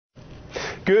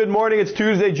Good morning, it's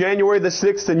Tuesday, January the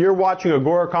 6th, and you're watching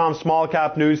AGORACOM Small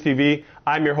Cap News TV.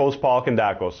 I'm your host, Paul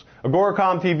Kandakos.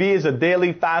 AGORACOM TV is a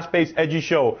daily, fast-paced, edgy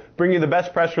show, bringing you the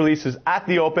best press releases at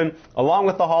the open, along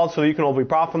with the halts so you can hopefully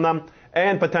profit from them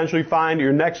and potentially find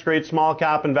your next great small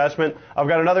cap investment. I've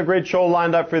got another great show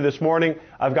lined up for you this morning.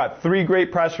 I've got 3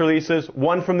 great press releases,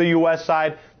 1 from the US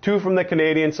side, 2 from the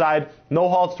Canadian side. No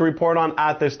halts to report on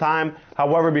at this time.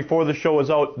 However, before the show is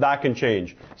out, that can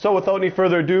change. So without any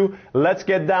further ado, let's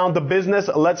get down to business.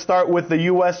 Let's start with the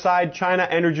US side, China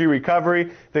Energy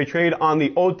Recovery. They trade on the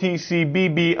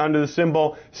OTCBB under the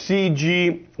symbol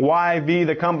CGYV.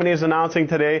 The company is announcing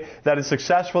today that it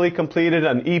successfully completed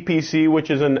an EPC,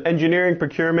 which is an engineering,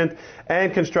 procurement,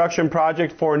 and construction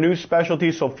project for a new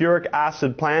specialty sulfuric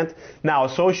acid plant. Now,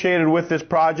 associated with this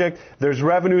project, there's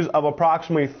revenues of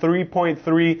approximately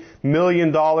 $3.3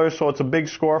 million, so it's a big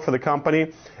score for the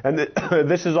company. And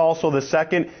this is also the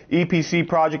second EPC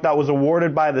project that was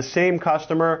awarded by the same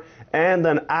customer and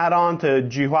an add-on to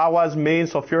Chihuahua's main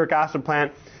sulfuric acid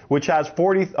plant, which has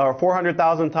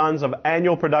 400,000 tons of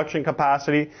annual production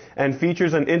capacity and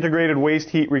features an integrated waste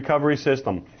heat recovery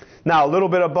system. Now, a little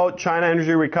bit about China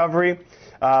Energy Recovery.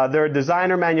 They're a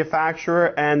designer,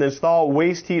 manufacturer, and install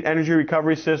waste heat energy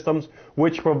recovery systems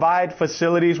which provide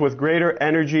facilities with greater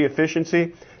energy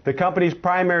efficiency. The company's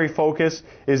primary focus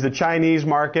is the Chinese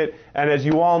market, and as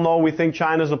you all know, we think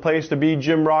China's the place to be.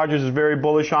 Jim Rogers is very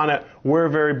bullish on it. We're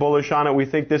very bullish on it. We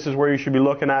think this is where you should be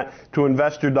looking at to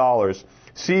invest your dollars.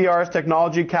 CER's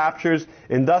technology captures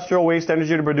industrial waste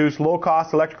energy to produce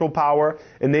low-cost electrical power,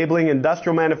 enabling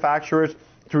industrial manufacturers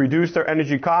to reduce their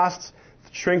energy costs,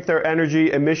 shrink their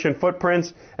energy emission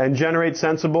footprints, and generate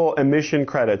sensible emission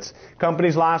credits.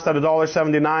 Companies last at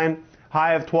 $1.79,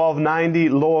 high of $12.90,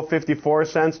 low of 54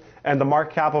 cents, and the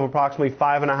market cap of approximately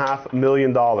 $5.5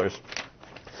 million.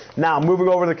 Now, moving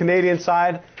over to the Canadian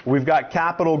side, we've got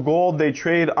Capital Gold. They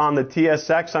trade on the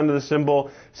TSX under the symbol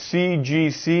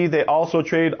CGC. They also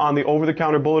trade on the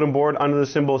over-the-counter bulletin board under the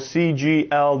symbol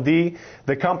CGLD.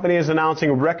 The company is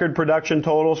announcing record production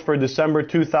totals for December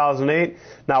 2008.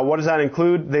 Now, what does that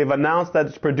include? They've announced that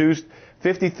it's produced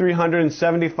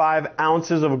 5,375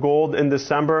 ounces of gold in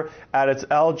December at its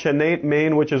El Chenate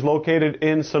mine, which is located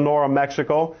in Sonora,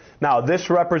 Mexico. Now, this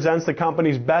represents the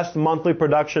company's best monthly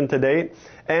production to date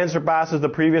and surpasses the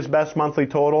previous best monthly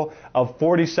total of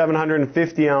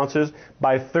 4,750 ounces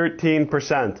by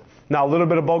 13%. Now, a little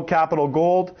bit about Capital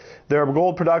Gold. They're a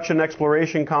gold production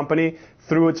exploration company.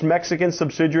 Through its Mexican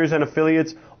subsidiaries and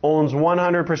affiliates, owns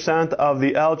 100% of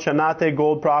the El Chenate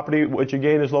gold property, which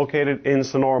again is located in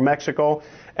Sonora, Mexico.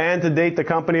 And to date, the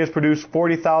company has produced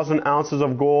 40,000 ounces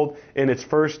of gold in its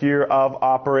first year of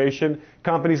operation.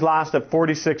 Company's last at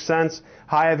 46 cents,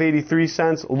 high of 83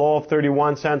 cents, low of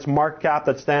 31 cents, market cap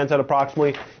that stands at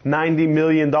approximately $90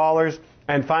 million.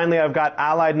 And finally, I've got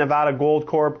Allied Nevada Gold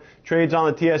Corp, trades on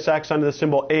the TSX under the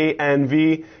symbol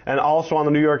ANV, and also on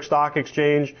the New York Stock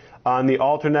Exchange on the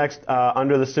Alternex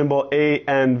under the symbol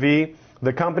ANV.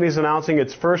 The company is announcing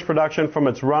its first production from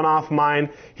its runoff mine,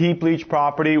 heap leach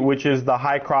property, which is the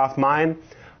Hycroft mine.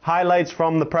 Highlights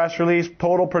from the press release: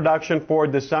 total production for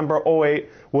December 08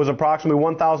 was approximately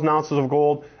 1,000 ounces of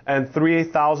gold and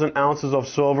 3,000 ounces of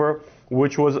silver,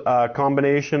 which was a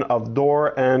combination of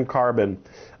doré and carbon.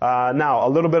 Now, a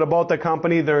little bit about the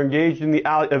company. They're engaged in the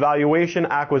evaluation,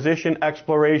 acquisition,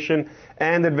 exploration,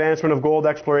 and advancement of gold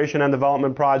exploration and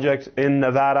development projects in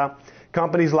Nevada.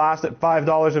 Company's last at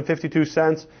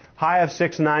 $5.52, high of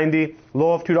 $6.90,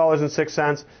 low of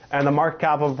 $2.06, and the market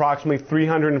cap of approximately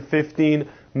 $315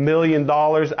 million.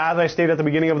 As I stated at the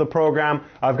beginning of the program,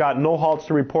 I've got no halts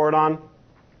to report on.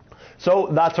 So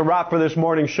that's a wrap for this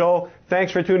morning's show.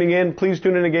 Thanks for tuning in. Please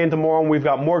tune in again tomorrow, and we've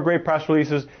got more great press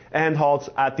releases and halts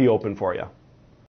at the open for you.